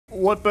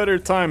what better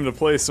time to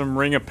play some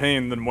Ring of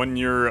Pain than when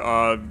you're,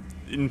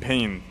 in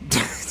pain?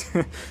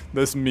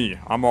 That's me.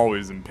 I'm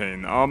always in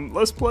pain.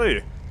 Let's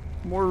play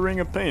more Ring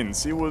of Pain.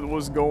 See what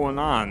was going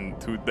on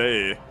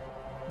today.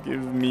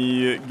 Give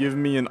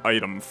me an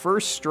item.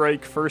 First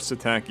strike, first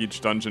attack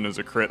each dungeon is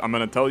a crit. I'm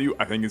gonna tell you,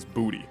 I think it's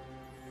booty.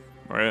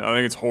 Alright? I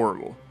think it's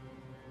horrible.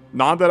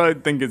 Not that I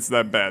think it's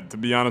that bad. To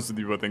be honest with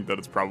you, I think that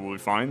it's probably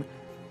fine.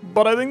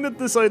 But I think that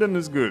this item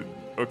is good.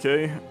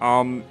 Okay?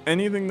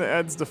 Anything that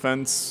adds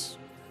defense,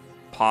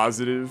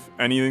 positive.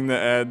 Anything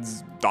that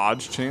adds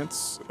dodge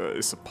chance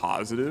is a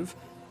positive.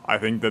 I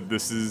think that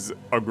this is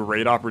a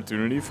great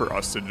opportunity for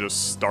us to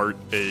just start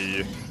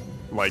a,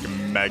 like,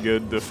 mega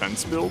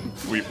defense build.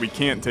 We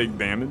can't take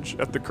damage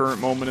at the current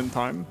moment in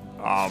time.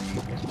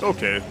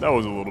 Okay, that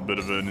was a little bit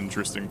of an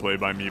interesting play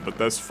by me, but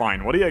that's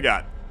fine. What do you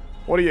got?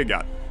 What do you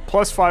got?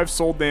 +5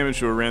 soul damage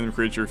to a random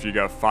creature if you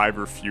got 5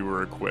 or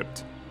fewer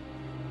equipped.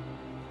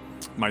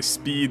 My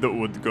speed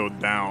would go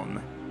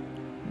down.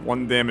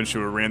 1 damage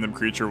to a random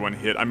creature when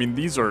hit. I mean,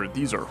 these are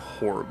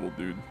horrible,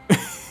 dude.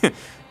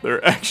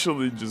 They're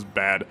actually just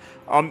bad.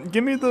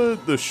 Give me the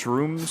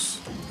shrooms.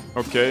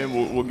 Okay,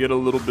 we'll get a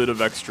little bit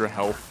of extra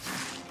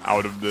health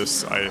out of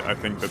this. I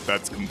think that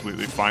that's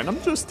completely fine.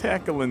 I'm just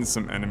tackling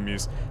some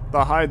enemies.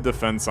 The high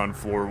defense on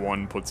floor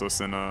 1 puts us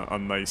in a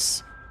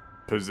nice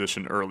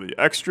position early.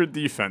 Extra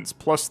defense,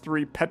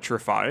 +3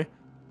 petrify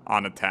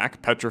on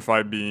attack.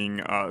 Petrify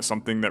being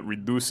something that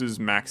reduces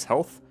max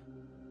health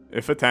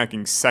if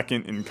attacking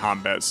second in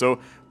combat. So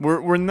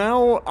we're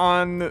now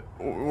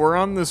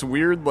on this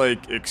weird,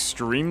 like,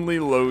 extremely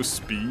low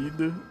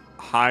speed,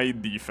 high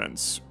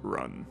defense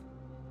run.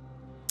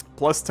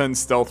 +10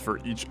 stealth for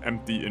each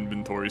empty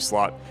inventory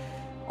slot.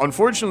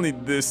 Unfortunately,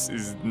 this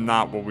is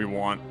not what we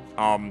want.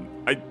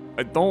 I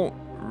don't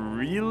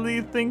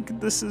really think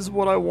this is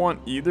what I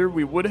want either.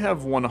 We would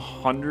have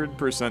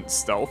 100%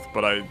 stealth,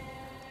 but I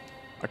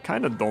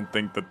kind of don't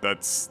think that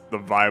that's the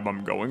vibe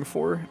I'm going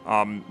for.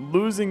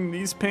 Losing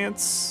these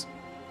pants,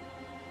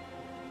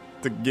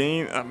 the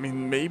game, I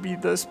mean, maybe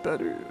that's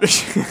better.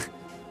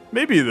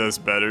 Maybe that's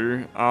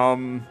better.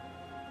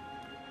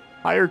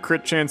 Higher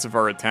crit chance if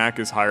our attack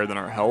is higher than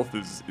our health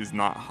is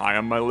not high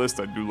on my list.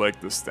 I do like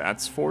the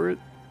stats for it.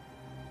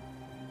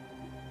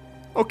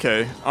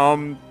 Okay,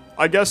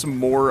 I guess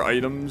more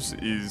items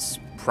is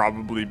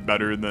probably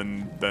better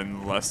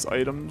than less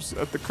items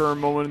at the current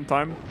moment in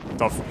time.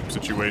 Tough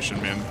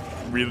situation, man.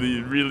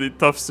 Really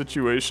tough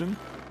situation.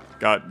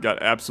 Got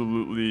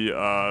absolutely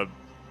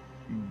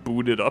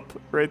booted up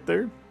right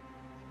there.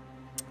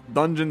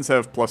 Dungeons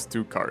have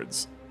 +2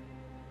 cards.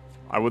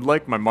 I would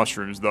like my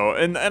mushrooms though,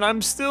 and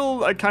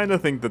I kind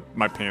of think that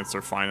my pants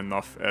are fine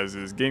enough as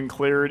is. Gain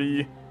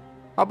clarity.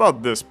 How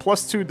about this?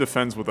 +2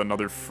 defense with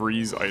another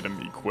freeze item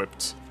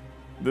equipped.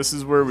 This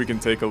is where we can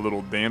take a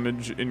little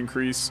damage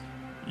increase.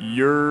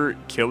 You're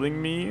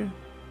killing me,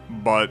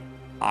 but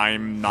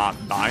I'm not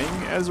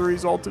dying as a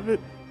result of it.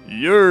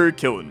 You're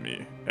killing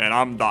me, and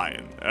I'm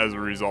dying as a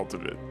result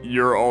of it.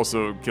 You're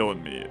also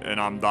killing me, and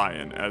I'm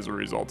dying as a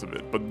result of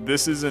it. But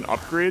this is an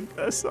upgrade?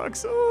 That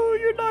sucks. Oh,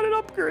 you're not an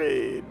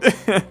upgrade.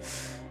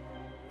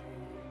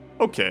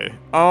 Okay.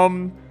 I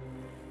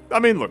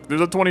mean, look,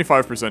 there's a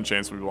 25%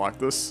 chance we block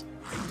this.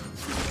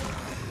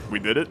 We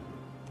did it.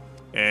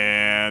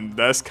 And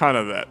that's kind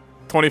of that.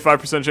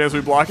 25% chance we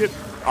block it.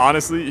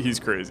 Honestly, he's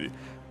crazy.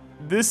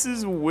 This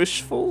is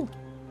wishful.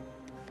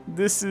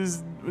 This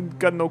is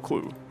got no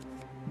clue.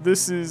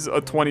 This is a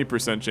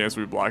 20% chance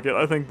we block it.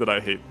 I think that I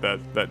hate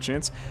that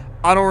chance.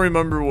 I don't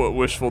remember what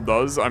wishful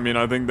does. I mean,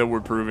 I think that we're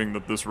proving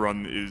that this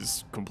run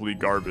is complete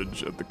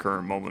garbage at the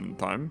current moment in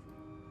time.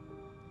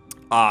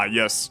 Ah,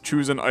 yes.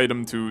 Choose an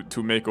item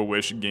to make a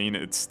wish, gain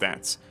its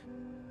stats.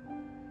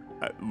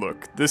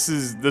 Look, this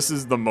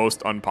is the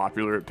most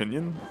unpopular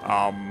opinion.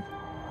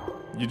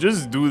 You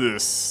just do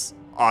this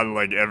on,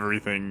 like,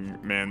 everything,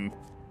 man.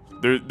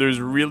 There's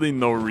really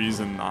no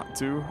reason not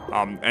to.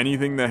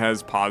 Anything that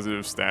has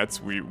positive stats,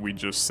 we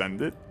just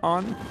send it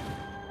on.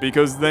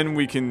 Because then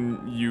we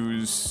can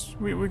use,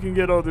 we can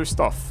get other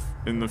stuff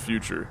in the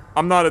future.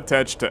 I'm not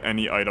attached to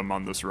any item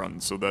on this run,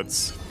 so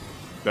that's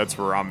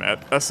where I'm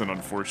at. That's an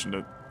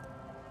unfortunate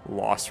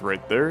loss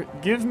right there.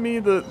 Give me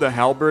the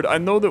halberd. I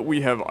know that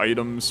we have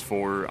items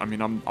for, I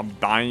mean, I'm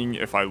dying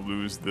if I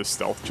lose this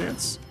stealth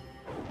chance.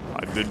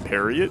 I did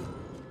parry it.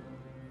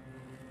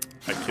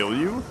 I kill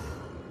you.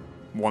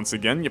 Once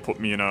again, you put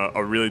me in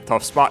a really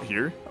tough spot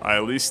here. I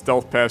at least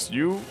stealth past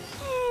you.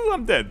 Ooh,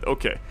 I'm dead.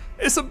 Okay.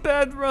 It's a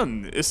bad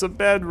run. It's a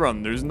bad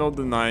run. There's no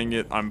denying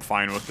it. I'm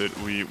fine with it.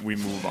 We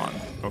move on.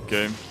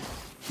 Okay?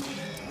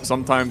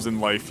 Sometimes in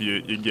life,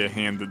 you get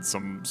handed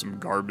some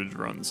garbage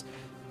runs.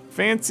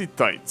 Fancy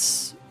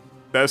tights.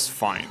 That's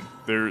fine.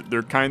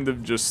 They're kind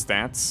of just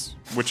stats.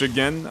 Which,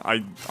 again,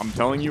 I'm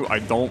telling you, I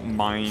don't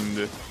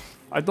mind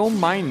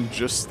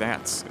just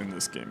stats in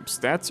this game.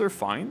 Stats are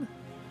fine.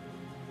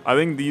 I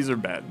think these are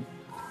bad.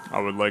 I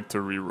would like to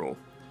reroll.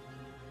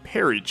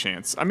 Parry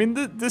chance. I mean,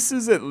 this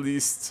is at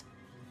least...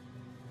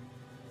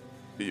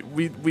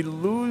 We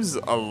lose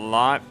a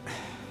lot.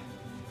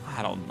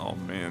 I don't know,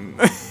 man.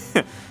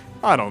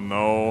 I don't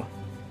know.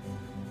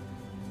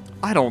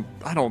 I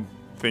don't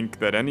think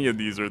that any of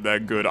these are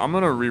that good. I'm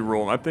gonna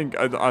re-roll. I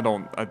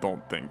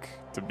don't think,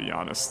 to be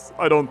honest.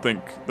 I don't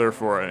think,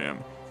 therefore I am.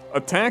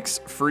 Attacks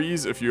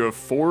freeze if you have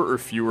 4 or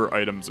fewer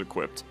items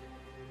equipped.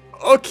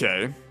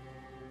 Okay.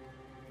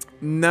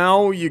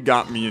 Now you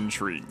got me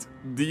intrigued.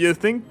 Do you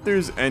think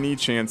there's any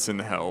chance in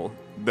hell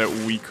that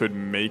we could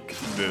make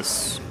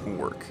this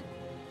work?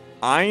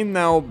 I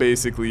now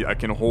basically, I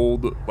can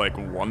hold like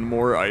 1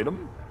 more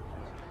item.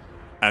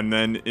 And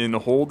then in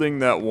holding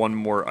that 1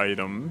 more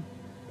item,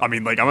 I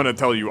mean, like, I'm gonna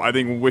tell you, I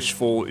think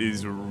Wishful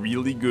is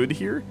really good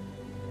here.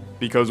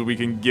 Because we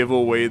can give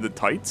away the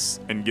tights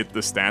and get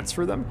the stats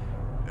for them.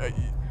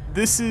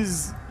 This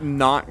is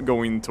not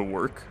going to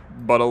work,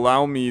 but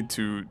allow me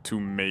to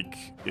make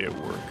it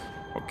work,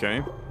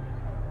 okay?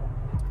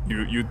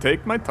 You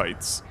take my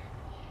tights,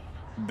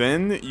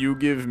 then you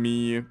give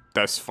me,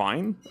 that's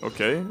fine,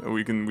 okay?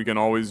 We can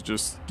always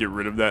just get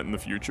rid of that in the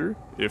future,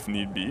 if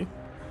need be.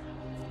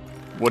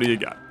 What do you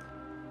got?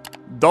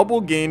 Double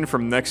gain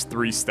from next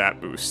 3 stat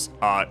boosts.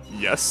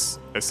 Yes,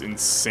 that's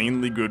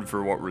insanely good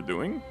for what we're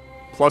doing.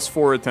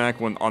 +4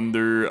 attack when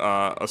under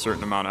a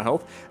certain amount of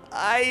health.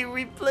 I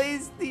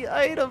replaced the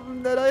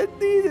item that I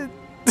needed.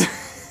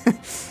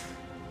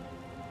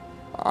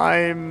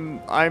 I'm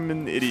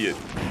an idiot.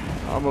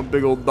 I'm a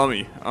big old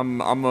dummy.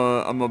 I'm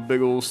a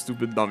big old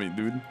stupid dummy,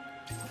 dude.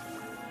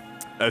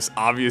 That's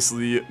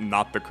obviously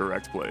not the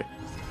correct play.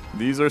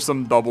 These are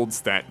some doubled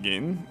stat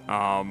gain.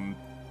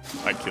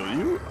 I kill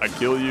you, I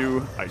kill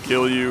you, I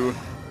kill you.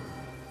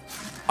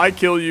 I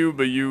kill you,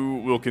 but you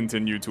will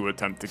continue to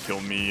attempt to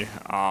kill me.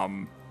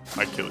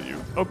 I kill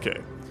you. Okay.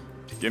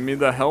 Give me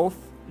the health.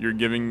 You're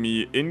giving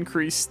me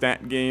increased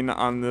stat gain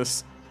on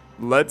this.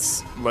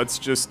 Let's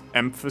just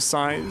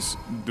emphasize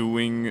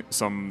doing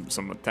some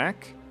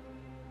attack.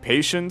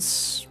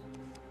 Patience.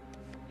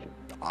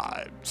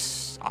 I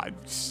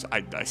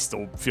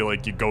still feel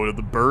like you go to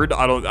the bird.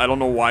 I don't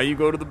know why you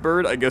go to the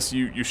bird. I guess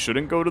you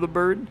shouldn't go to the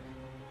bird.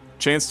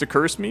 Chance to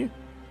curse me.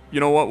 You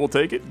know what? We'll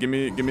take it. Give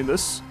me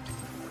this.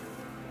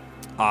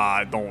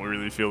 I don't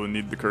really feel the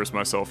need to curse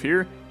myself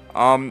here.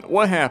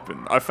 What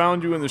happened? I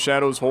found you in the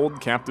Shadows Hold,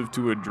 captive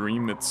to a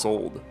dream it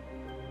sold.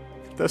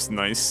 That's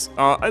nice.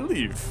 I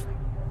leave.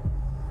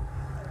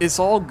 It's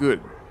all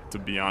good, to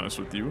be honest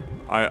with you.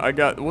 I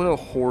got, what a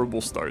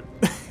horrible start.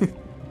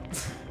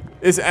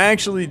 It's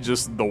actually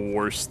just the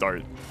worst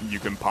start you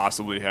can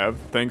possibly have.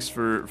 Thanks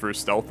for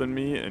stealthing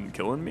me and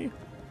killing me.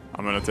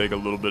 I'm gonna take a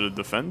little bit of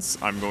defense.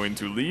 I'm going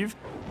to leave.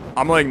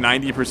 I'm like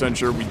 90%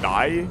 sure we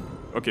die.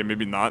 Okay,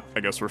 maybe not. I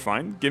guess we're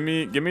fine. Give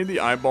me the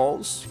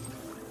eyeballs.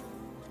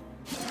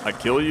 I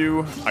kill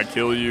you. I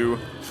kill you.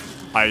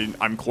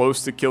 I'm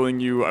close to killing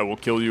you. I will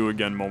kill you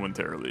again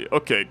momentarily.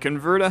 Okay,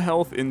 convert a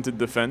health into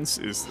defense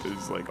is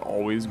like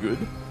always good.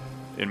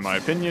 In my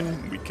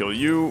opinion, we kill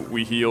you,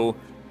 we heal,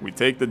 we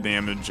take the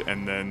damage,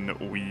 and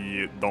then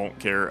we don't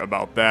care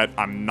about that.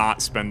 I'm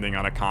not spending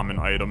on a common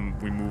item.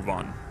 We move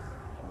on.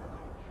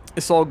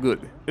 It's all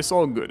good. It's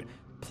all good.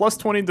 Plus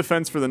 20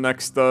 defense for the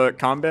next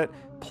combat.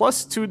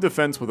 Plus 2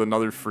 defense with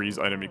another freeze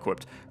item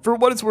equipped. For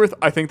what it's worth,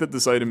 I think that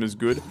this item is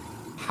good.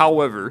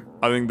 However,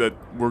 I think that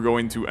we're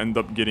going to end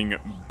up getting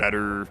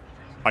better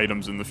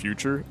items in the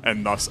future,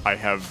 and thus I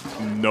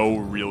have no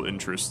real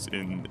interest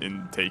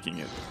in taking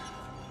it.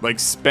 Like,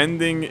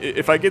 spending,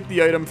 if I get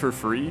the item for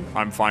free,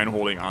 I'm fine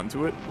holding on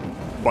to it,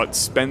 but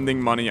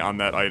spending money on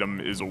that item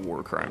is a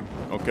war crime,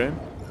 okay?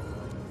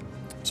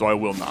 So I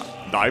will not.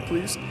 Die,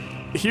 please.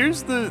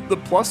 Here's the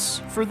plus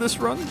for this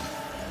run.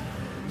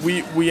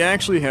 We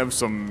actually have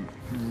some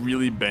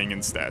really banging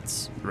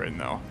stats right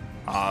now.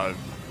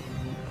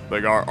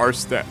 Like our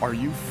stat. Are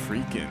you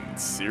freaking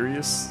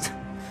serious?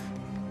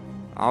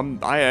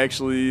 I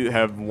actually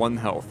have 1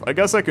 health. I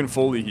guess I can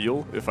fully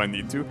heal if I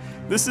need to.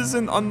 This is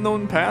an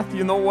unknown path.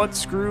 You know what?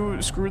 Screw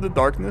the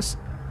darkness.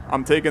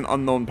 I'm taking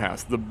unknown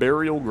path. The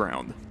burial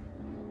ground.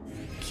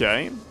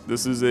 Okay.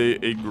 This is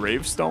a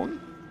gravestone.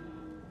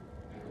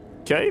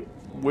 Okay.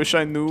 Wish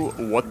I knew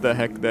what the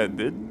heck that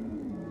did.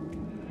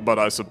 But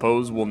I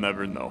suppose we'll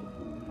never know.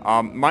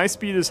 My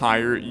speed is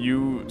higher.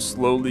 You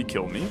slowly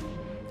kill me.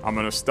 I'm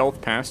gonna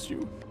stealth past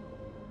you.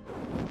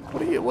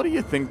 What do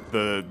you think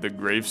the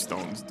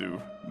gravestones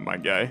do, my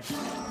guy?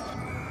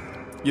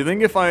 You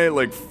think if I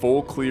like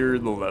full clear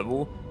the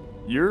level,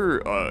 you're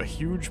a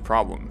huge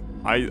problem.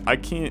 I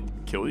can't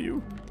kill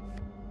you.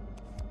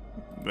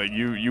 Like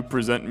you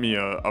present me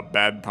a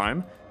bad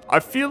time. I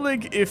feel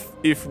like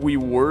if we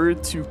were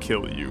to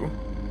kill you,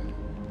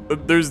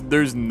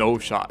 there's no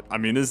shot. I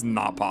mean, it's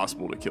not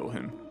possible to kill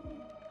him.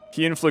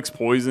 He inflicts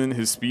poison,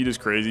 his speed is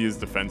crazy, his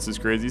defense is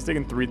crazy. He's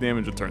taking 3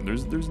 damage a turn.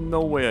 There's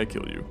no way I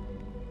kill you.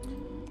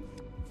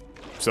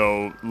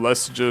 So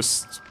let's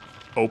just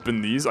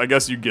open these. I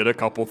guess you get a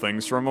couple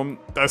things from them.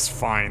 That's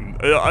fine.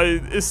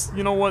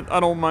 You know what? I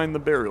don't mind the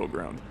burial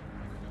ground.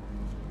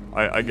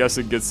 I guess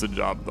it gets the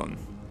job done.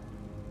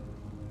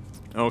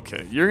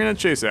 Okay, you're gonna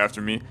chase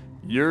after me.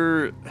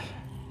 You're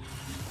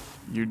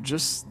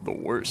just the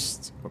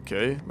worst,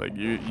 okay? Like,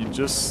 you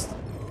just...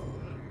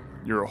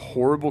 You're a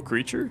horrible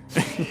creature?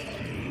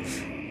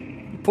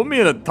 Put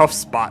me in a tough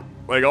spot.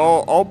 Like,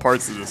 all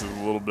parts of this is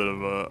a little bit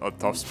of a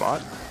tough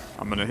spot.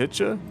 I'm gonna hit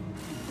you.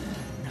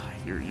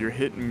 You're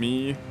hitting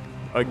me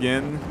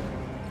again.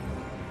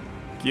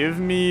 Give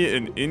me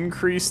an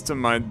increase to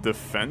my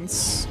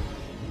defense.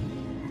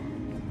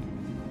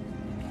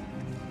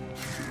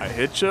 I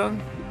hit you.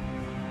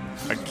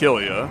 I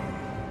kill you.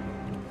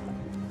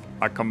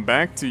 I come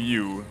back to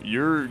you.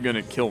 You're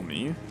gonna kill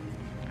me.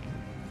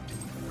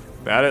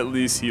 That at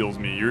least heals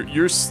me.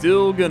 You're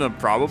still gonna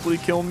probably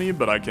kill me,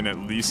 but I can at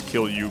least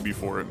kill you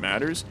before it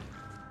matters.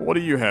 What do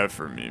you have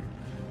for me?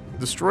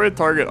 Destroy a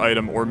target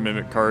item or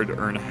mimic card to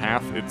earn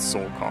half its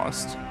soul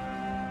cost.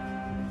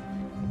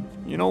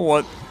 You know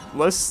what?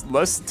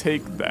 Let's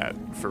take that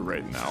for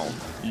right now.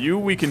 You,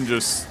 we can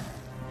just...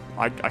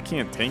 I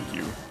can't tank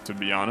you, to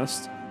be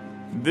honest.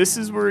 This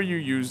is where you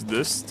use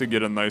this to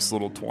get a nice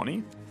little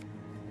 20.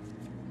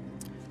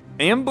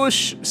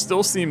 Ambush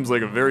still seems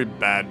like a very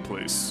bad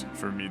place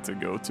for me to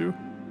go to,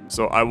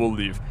 so I will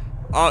leave.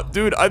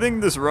 Dude, I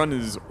think this run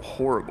is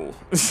horrible.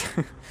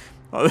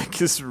 I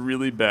think it's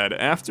really bad.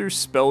 After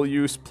spell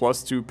use,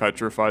 +2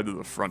 petrified to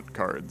the front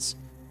cards.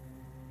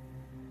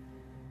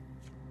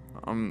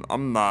 I'm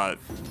not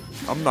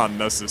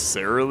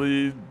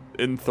necessarily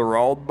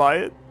enthralled by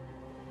it.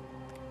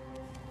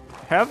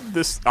 Have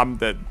this. I'm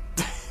dead.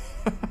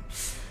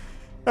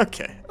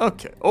 Okay.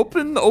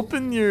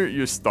 Open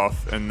your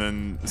stuff and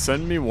then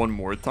send me one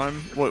more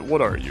time.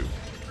 What are you?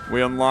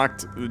 We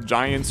unlocked the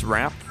Giant's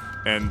Wrap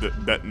and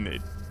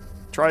Detonate.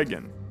 Try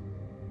again.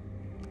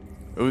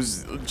 It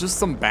was just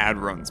some bad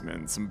runs,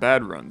 man. Some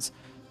bad runs.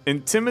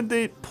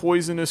 Intimidate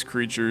poisonous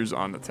creatures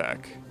on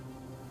attack.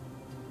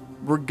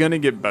 We're gonna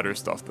get better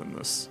stuff than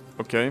this,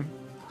 okay?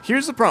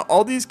 Here's the problem.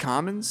 All these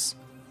commons,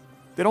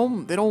 they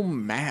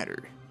don't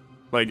matter,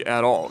 like,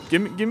 at all.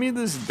 Give me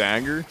this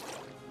dagger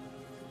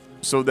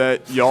so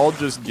that y'all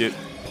just get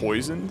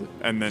poisoned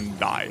and then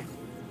die.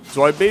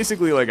 So I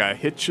basically, like, I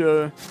hit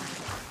you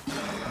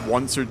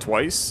once or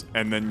twice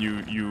and then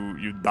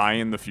you die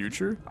in the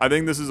future. I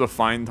think this is a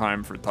fine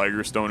time for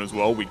Tiger Stone as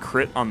well. We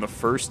crit on the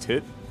first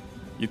hit.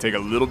 You take a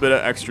little bit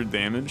of extra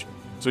damage.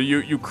 So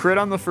you crit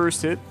on the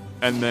first hit.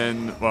 And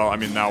then, well, I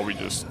mean, now we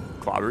just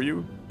clobber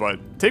you.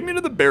 But take me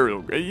to the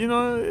burial. You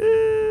know,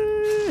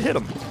 hit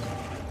him.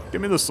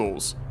 Give me the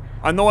souls.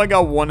 I know I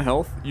got 1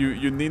 health.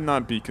 You need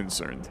not be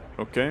concerned,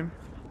 okay?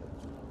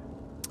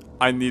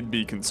 I need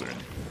be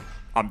concerned.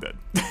 I'm dead.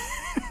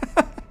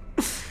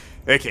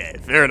 Okay,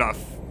 fair enough.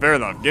 Fair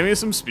enough. Give me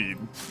some speed.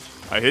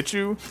 I hit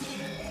you.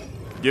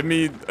 Give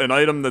me an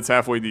item that's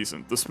halfway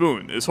decent. The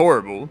spoon is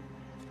horrible.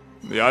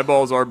 The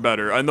eyeballs are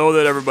better. I know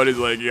that everybody's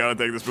like, you gotta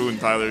take the spoon,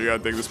 Tyler, you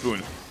gotta take the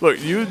spoon. Look,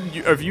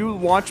 if you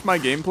watch my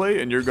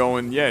gameplay and you're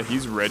going, yeah,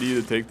 he's ready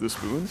to take the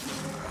spoon,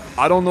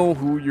 I don't know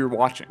who you're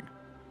watching.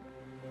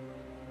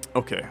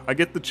 Okay, I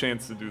get the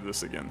chance to do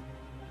this again.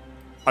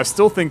 I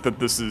still think that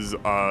this is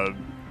a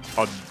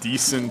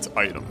decent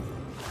item,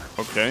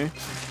 okay?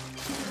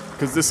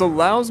 Because this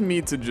allows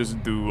me to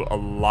just do a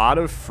lot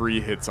of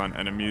free hits on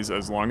enemies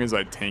as long as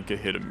I tank a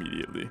hit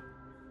immediately.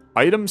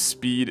 Item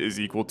speed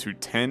is equal to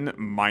 10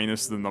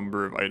 minus the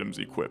number of items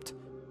equipped.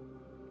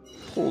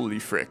 Holy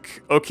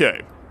frick.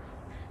 Okay.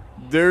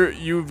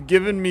 You've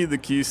given me the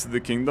keys to the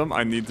kingdom.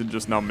 I need to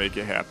just now make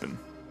it happen.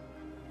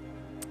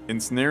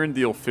 Ensnare and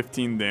deal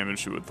 15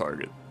 damage to a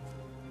target.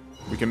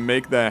 We can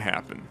make that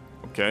happen,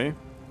 okay?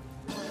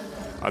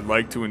 I'd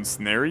like to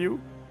ensnare you.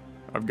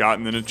 I've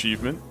gotten an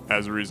achievement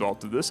as a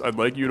result of this. I'd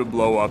like you to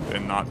blow up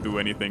and not do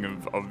anything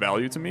of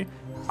value to me.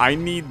 I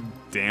need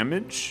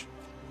damage.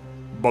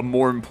 But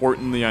more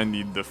importantly, I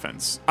need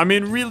defense. I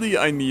mean, really,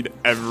 I need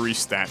every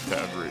stat to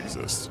ever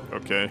exist,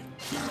 okay?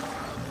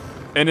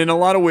 And in a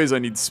lot of ways, I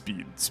need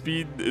speed.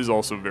 Speed is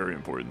also very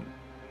important.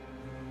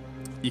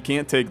 You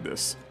can't take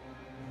this.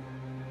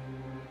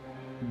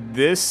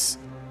 This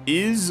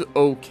is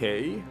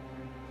okay.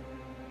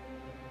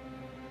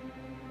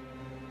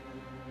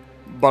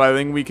 But I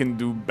think we can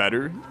do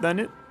better than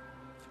it.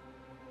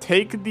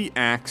 Take the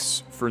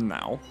axe for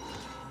now.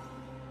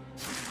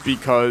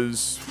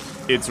 Because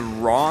it's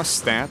raw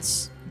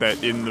stats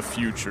that in the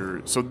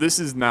future... So this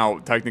is now,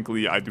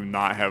 technically, I do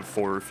not have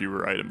 4 or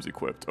fewer items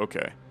equipped.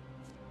 Okay.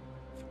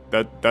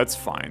 That's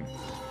fine.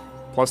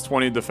 Plus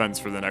 20 defense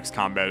for the next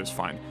combat is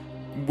fine.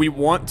 We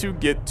want to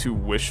get to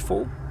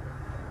Wishful.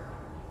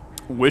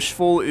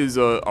 Wishful is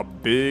a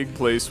big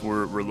place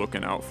we're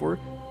looking out for.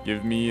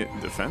 Give me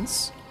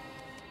defense.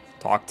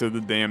 Talk to the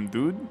damn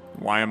dude.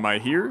 Why am I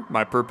here?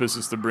 My purpose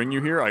is to bring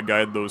you here. I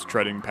guide those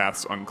treading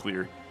paths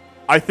unclear.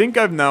 I think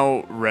I've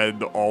now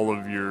read all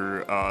of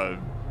your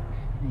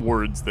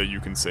words that you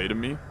can say to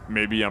me.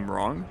 Maybe I'm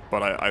wrong,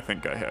 but I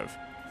think I have.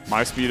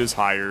 My speed is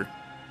higher.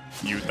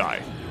 You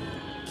die.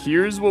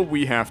 Here's what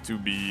we have to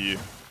be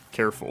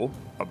careful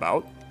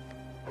about.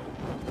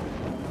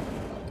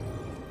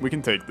 We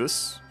can take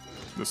this.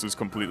 This is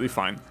completely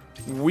fine.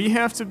 We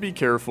have to be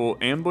careful.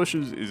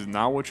 Ambushes is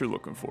not what you're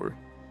looking for.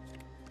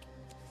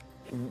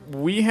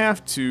 We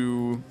have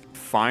to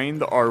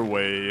find our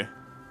way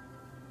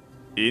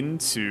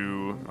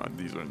into...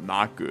 these are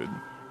not good.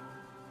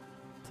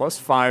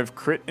 +5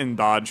 crit and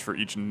dodge for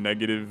each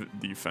negative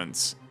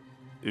defense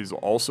is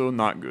also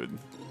not good.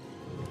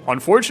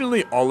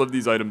 Unfortunately, all of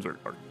these items are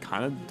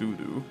kind of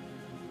doo-doo.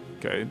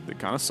 Okay, they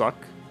kind of suck.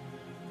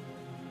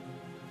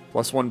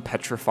 +1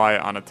 petrify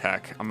on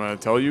attack. I'm going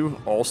to tell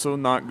you, also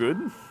not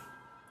good.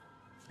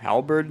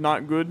 Halberd,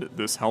 not good.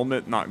 This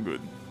helmet, not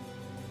good.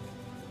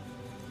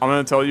 I'm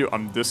going to tell you,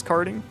 I'm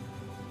discarding.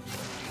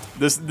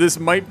 This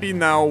might be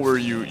now where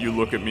you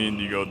look at me and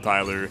you go,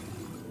 Tyler,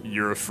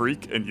 you're a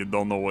freak and you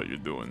don't know what you're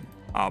doing.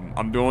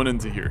 I'm going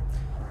into here.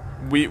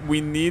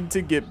 We need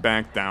to get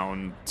back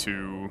down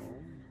to...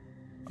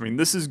 I mean,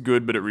 this is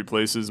good, but it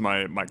replaces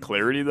my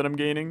clarity that I'm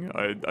gaining.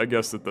 I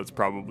guess that's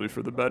probably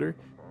for the better.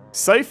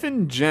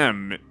 Siphon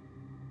Gem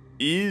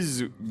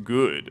is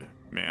good,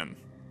 man.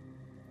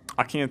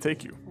 I can't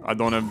take you. I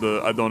don't have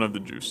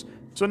the juice.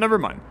 So never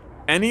mind.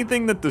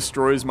 Anything that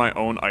destroys my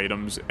own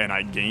items and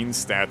I gain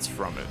stats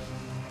from it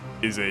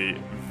is a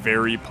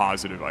very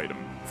positive item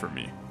for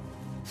me.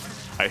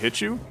 I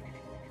hit you.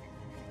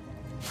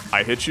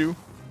 I hit you.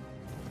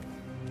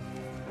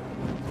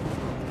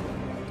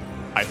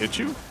 I hit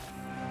you.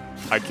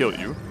 I kill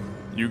you.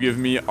 You give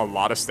me a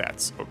lot of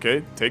stats,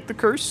 okay? Take the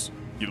curse.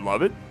 You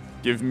love it.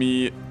 Give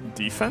me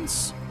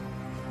defense.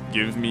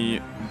 Give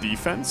me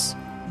defense.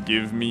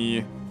 Give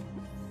me...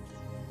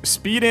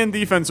 Speed and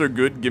defense are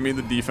good. Give me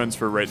the defense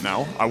for right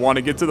now. I want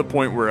to get to the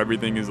point where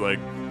everything is like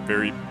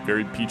very,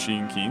 very peachy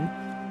and keen.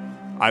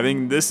 I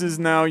think this is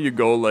now you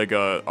go like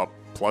a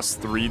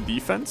 +3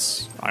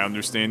 defense. I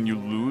understand you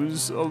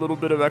lose a little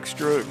bit of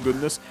extra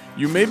goodness.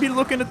 You may be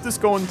looking at this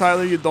going,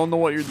 Tyler, you don't know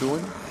what you're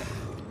doing.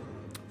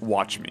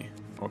 Watch me,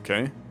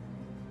 okay?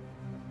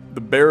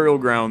 The burial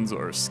grounds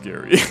are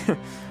scary.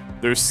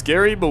 They're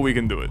scary, but we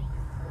can do it,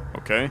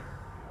 okay?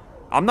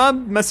 I'm not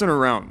messing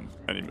around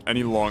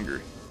any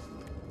longer.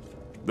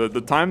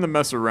 The time to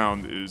mess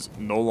around is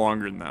no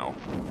longer now.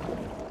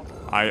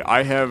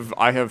 I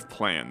have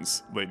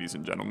plans, ladies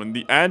and gentlemen.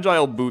 The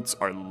agile boots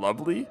are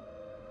lovely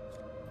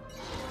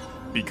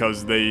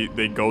because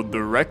they go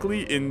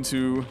directly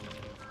into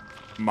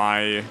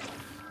my...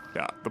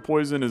 Yeah, the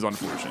poison is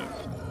unfortunate.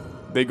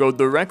 They go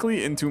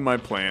directly into my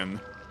plan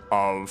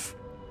of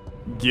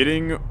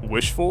getting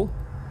wishful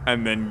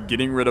and then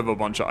getting rid of a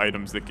bunch of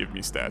items that give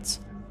me stats.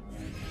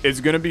 It's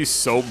going to be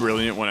so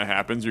brilliant when it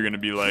happens. You're going to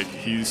be like,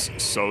 he's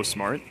so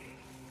smart.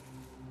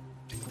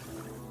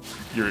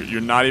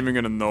 You're not even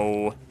going to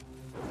know...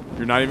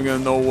 You're not even going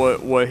to know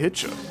what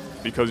hit you.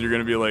 Because you're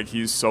going to be like,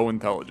 he's so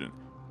intelligent.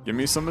 Give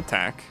me some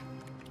attack.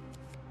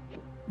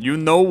 You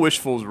know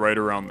Wishful's right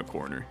around the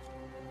corner.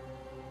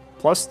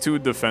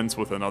 +2 defense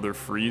with another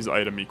freeze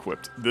item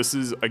equipped. This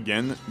is,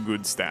 again,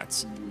 good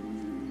stats.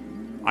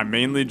 I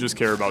mainly just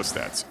care about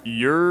stats.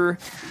 You're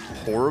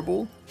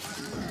horrible,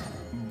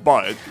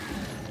 but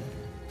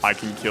I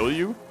can kill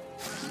you.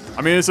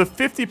 I mean, it's a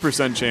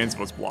 50% chance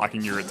of us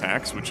blocking your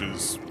attacks, which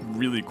is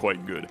really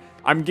quite good.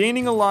 I'm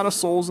gaining a lot of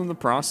souls in the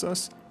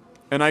process,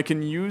 and I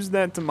can use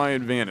that to my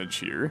advantage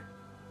here.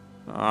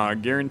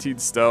 Guaranteed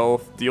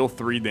stealth, deal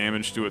 3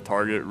 damage to a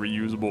target,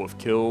 reusable if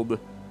killed.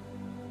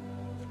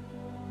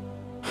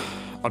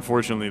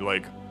 Unfortunately,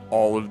 like,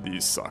 all of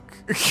these suck.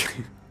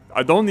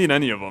 I don't need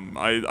any of them.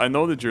 I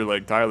know that you're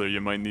like, Tyler, you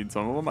might need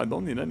some of them. I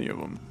don't need any of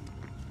them.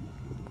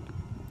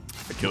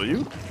 I kill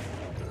you?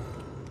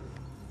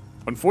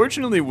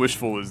 Unfortunately,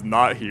 Wishful is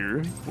not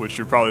here, which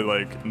you're probably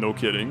like, no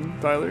kidding,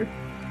 Tyler.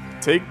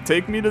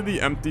 Take me to the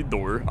empty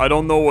door. I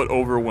don't know what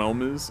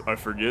Overwhelm is. I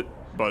forget,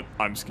 but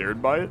I'm scared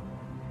by it.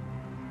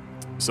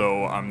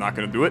 So I'm not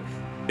going to do it.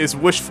 It's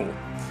Wishful.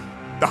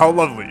 How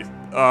lovely.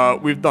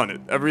 We've done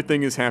it.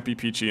 Everything is happy,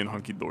 peachy, and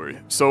hunky-dory.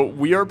 So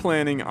we are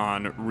planning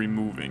on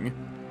removing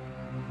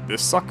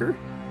this sucker,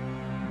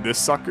 this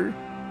sucker,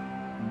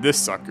 this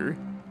sucker.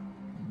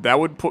 That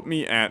would put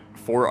me at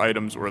 4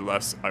 items or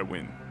less. I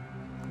win.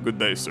 Good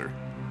day, sir.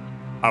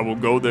 I will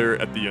go there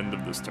at the end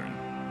of this turn,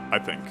 I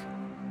think.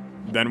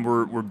 Then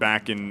we're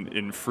back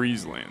in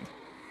Freeze Land,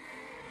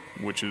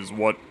 which is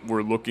what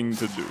we're looking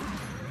to do.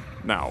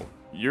 Now,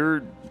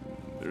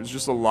 there's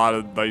just a lot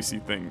of dicey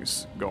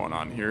things going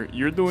on here.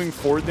 You're doing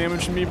 4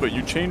 damage to me, but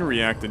you chain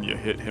react and you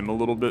hit him a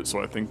little bit,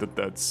 so I think that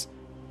that's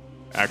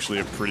actually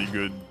a pretty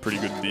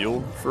good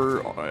deal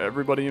for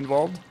everybody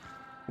involved.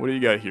 What do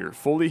you got here?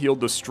 Fully heal,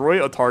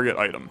 destroy a target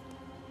item.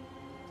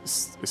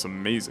 It's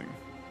amazing.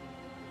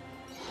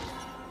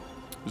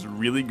 It's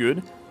really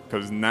good,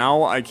 because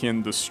now I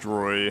can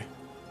destroy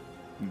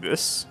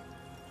this.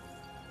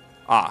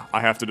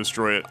 I have to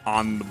destroy it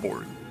on the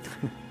board.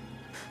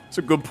 It's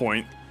a good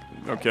point.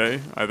 Okay,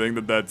 I think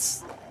that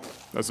that's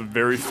a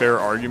very fair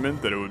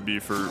argument that it would be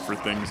for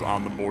things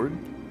on the board.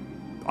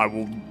 I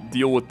will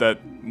deal with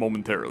that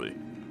momentarily.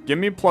 Give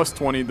me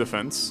 +20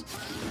 defense,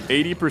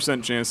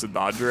 80% chance to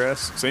dodge your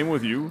ass. Same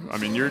with you. I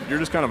mean, you're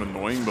just kind of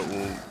annoying, but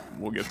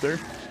we'll get there.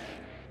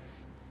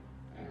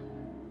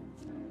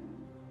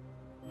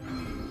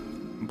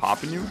 I'm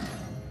popping you.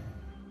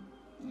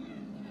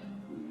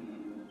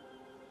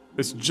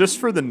 It's just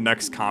for the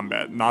next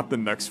combat, not the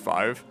next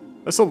 5.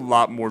 That's a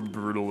lot more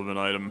brutal of an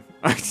item.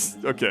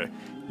 Okay,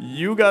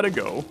 you gotta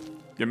go.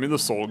 Give me the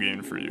soul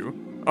gain for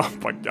you. Oh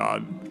my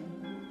god.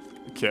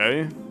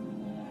 Okay.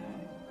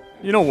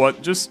 You know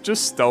what? Just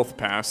stealth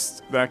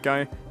past that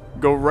guy.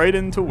 Go right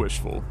into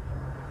Wishful.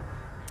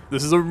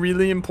 This is a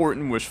really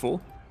important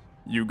Wishful.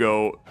 You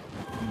go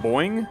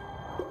boing.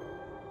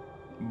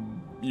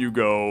 You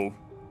go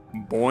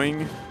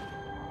boing.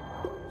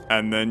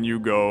 And then you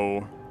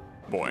go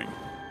boing.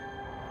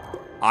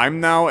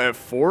 I'm now at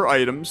 4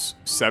 items,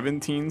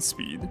 17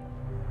 speed.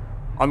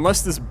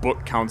 Unless this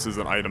book counts as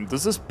an item.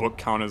 Does this book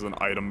count as an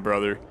item,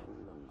 brother?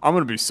 I'm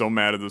gonna be so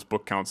mad if this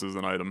book counts as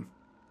an item.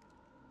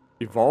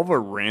 Evolve a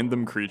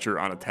random creature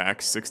on attack,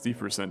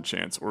 60%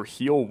 chance, or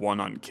heal 1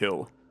 on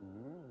kill.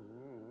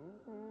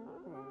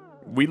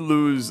 We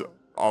lose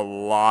a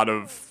lot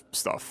of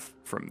stuff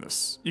from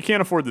this. You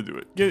can't afford to do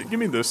it. Give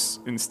me this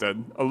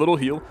instead. A little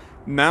heal.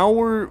 Now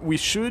we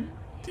should,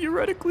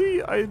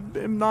 theoretically, I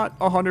am not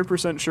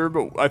 100% sure,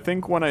 but I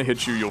think when I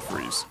hit you, you'll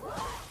freeze.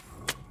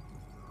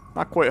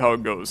 Not quite how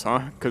it goes,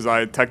 huh? Because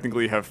I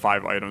technically have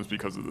 5 items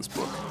because of this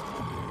book.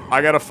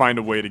 I gotta find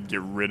a way to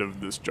get rid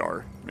of this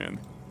jar, man.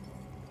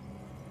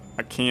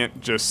 I can't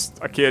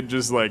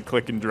just like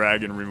click and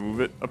drag and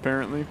remove it,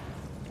 apparently.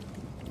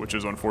 Which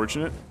is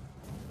unfortunate.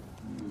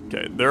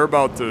 Okay, they're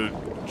about to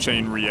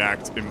chain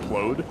react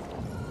implode.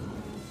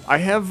 I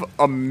have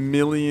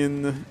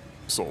 1,000,000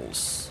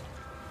 souls.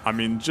 I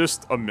mean,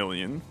 just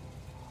 1,000,000.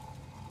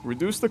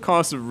 Reduce the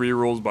cost of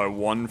rerolls by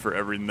 1 for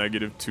every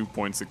negative 2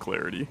 points of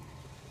clarity.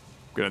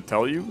 I'm gonna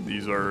tell you,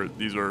 these are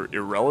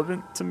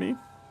irrelevant to me.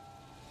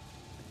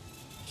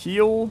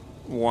 Heal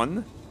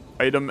 1.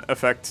 Item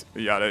effect,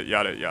 yada,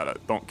 yada, yada.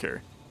 Don't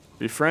care.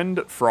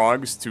 Befriend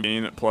frogs to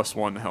gain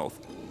 +1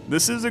 health.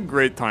 This is a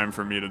great time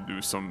for me to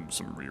do some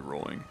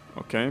re-rolling,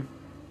 okay?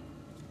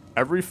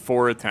 Every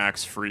 4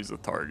 attacks freeze a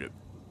target.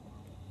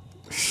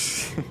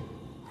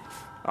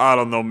 I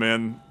don't know,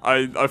 man.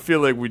 I feel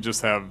like we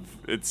just have...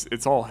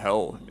 It's all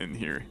hell in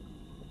here.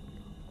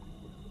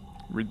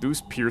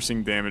 Reduce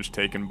piercing damage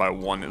taken by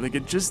 1. Like,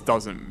 it just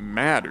doesn't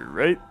matter,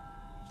 right?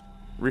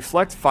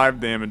 Reflect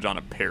 5 damage on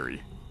a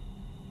parry.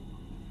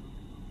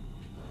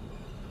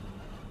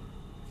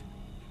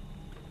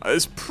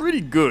 It's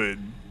pretty good,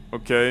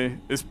 okay?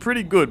 It's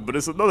pretty good, but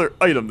it's another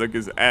item that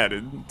gets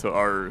added to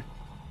our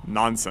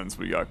nonsense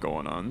we got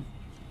going on.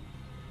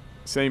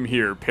 Same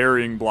here.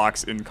 Parrying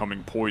blocks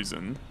incoming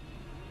poison.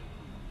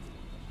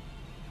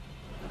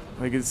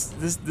 Like,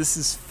 this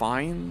is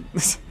fine.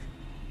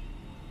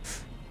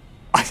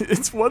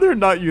 It's whether or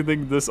not you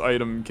think this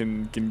item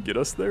can get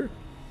us there.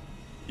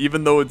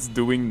 Even though it's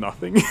doing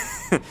nothing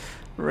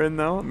right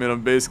now. I mean,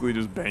 I'm basically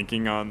just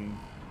banking on...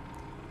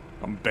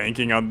 I'm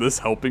banking on this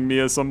helping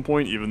me at some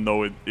point, even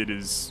though it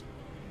is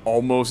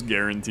almost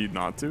guaranteed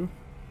not to.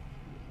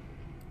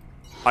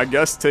 I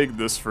guess take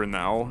this for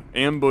now.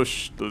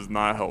 Ambush does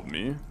not help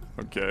me.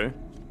 Okay.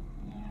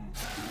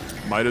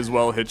 Might as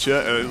well hit you.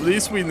 At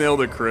least we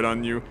nailed a crit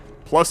on you.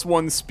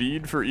 +1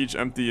 speed for each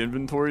empty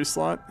inventory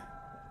slot.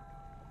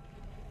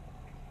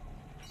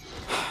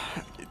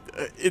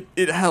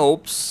 It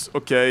helps.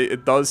 Okay,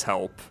 it does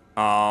help.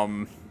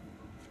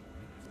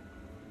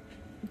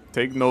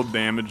 Take no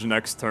damage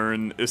next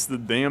turn. It's the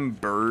damn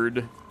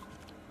bird.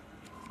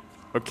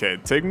 Okay,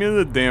 take me to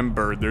the damn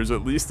bird. There's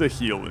at least a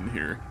heal in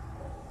here.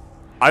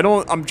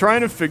 I'm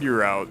trying to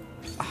figure out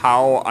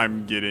how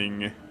I'm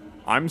getting...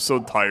 I'm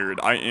so tired.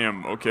 I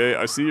am, okay?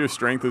 I see your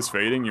strength is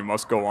fading. You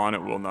must go on.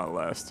 It will not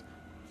last.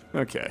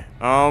 Okay.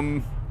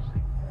 I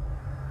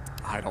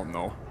don't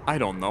know. I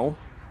don't know.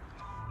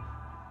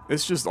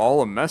 It's just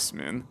all a mess,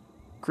 man.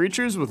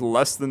 Creatures with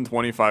less than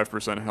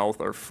 25%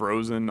 health are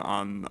frozen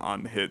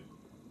on hit.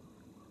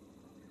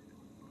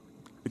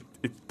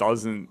 It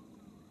doesn't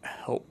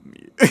help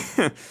me.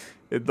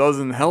 It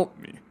doesn't help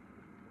me.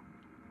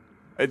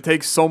 It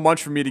takes so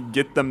much for me to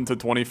get them to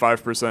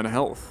 25%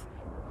 health.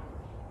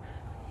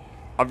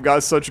 I've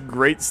got such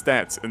great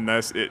stats, and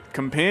that's it.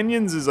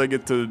 Companions is I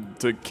get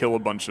to kill a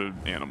bunch of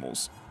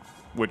animals.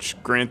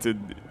 Which,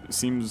 granted,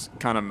 seems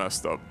kind of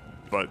messed up,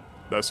 but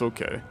that's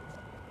okay.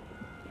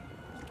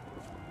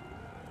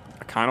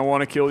 I kind of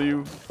want to kill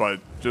you, but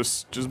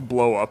just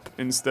blow up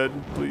instead,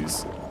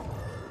 please.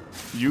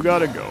 You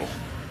gotta go.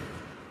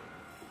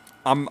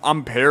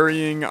 I'm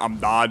parrying, I'm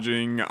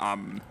dodging,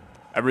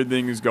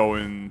 everything is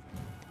going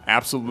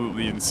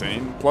absolutely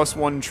insane.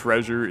 +1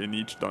 treasure in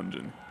each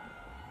dungeon.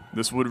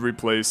 This would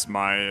replace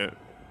my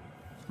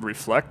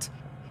reflect.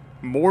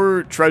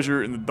 More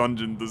treasure in the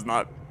dungeon does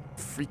not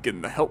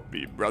freaking help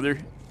me, brother.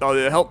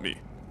 Doesn't help me.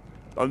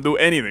 Doesn't do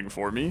anything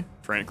for me,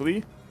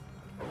 frankly.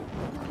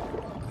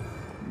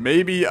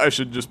 Maybe I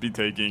should just be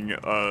taking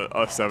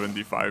a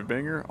 75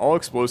 banger. All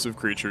explosive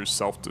creatures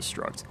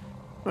self-destruct.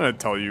 I'm gonna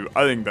tell you,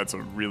 I think that's a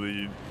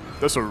really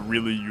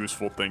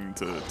useful thing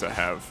to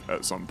have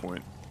at some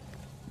point.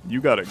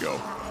 You gotta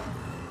go.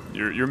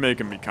 You're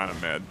making me kind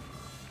of mad.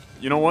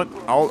 You know what?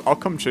 I'll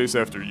come chase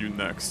after you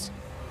next.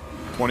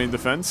 20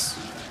 defense.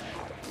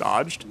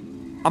 Dodged.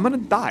 I'm gonna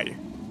die.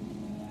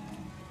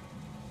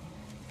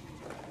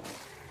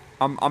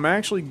 I'm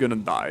actually gonna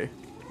die.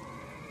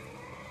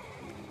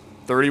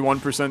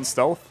 31%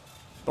 stealth?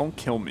 Don't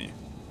kill me.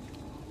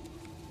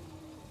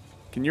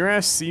 Can your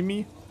ass see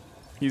me?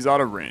 He's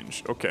out of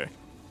range. Okay.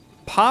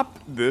 Pop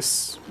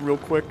this real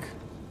quick.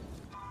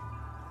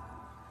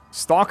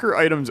 Stalker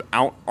items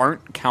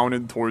aren't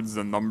counted towards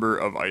the number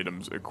of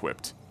items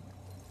equipped.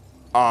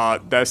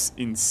 That's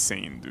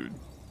insane, dude.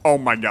 Oh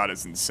my god,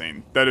 it's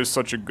insane. That is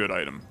such a good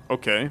item.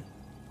 Okay.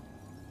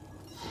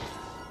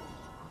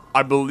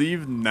 I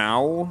believe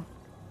now...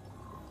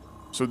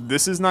 So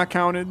this is not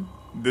counted.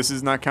 This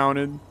is not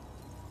counted.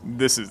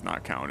 This is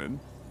not counted.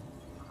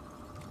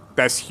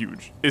 That's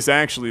huge. It's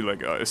actually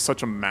like it's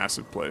such a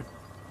massive play.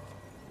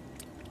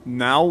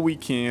 Now we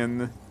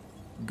can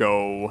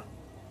go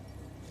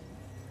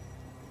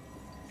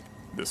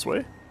this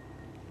way.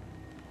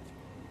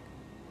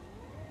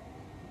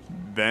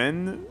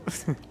 Then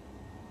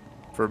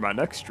for my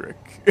next trick.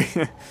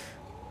 Dude,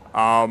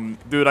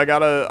 I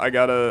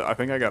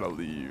think I gotta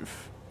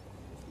leave.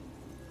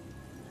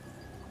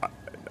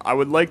 I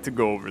would like to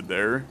go over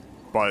there,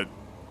 but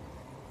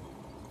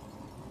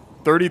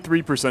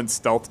 33%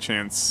 stealth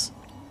chance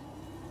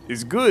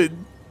is good.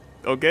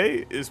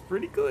 Okay, is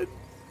pretty good.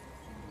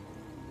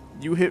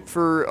 You hit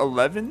for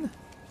 11?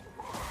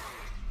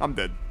 I'm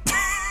dead.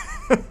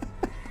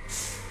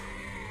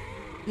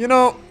 You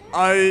know,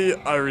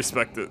 I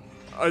respect it.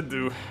 I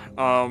do.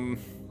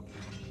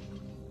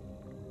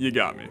 You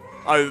got me.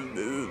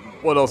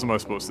 What else am I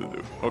supposed to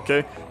do?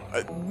 Okay?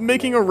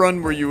 Making a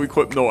run where you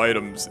equip no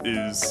items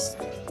is...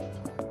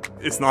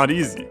 It's not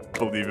easy,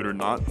 believe it or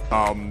not.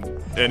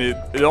 And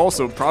it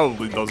also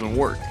probably doesn't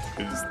work,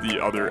 is the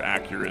other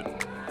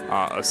accurate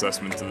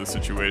assessment to the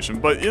situation.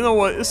 But you know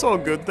what? It's all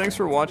good. Thanks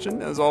for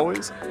watching, as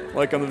always.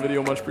 Like on the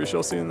video, much appreciated.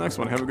 I'll see you in the next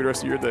one. Have a good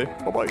rest of your day.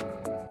 Bye-bye.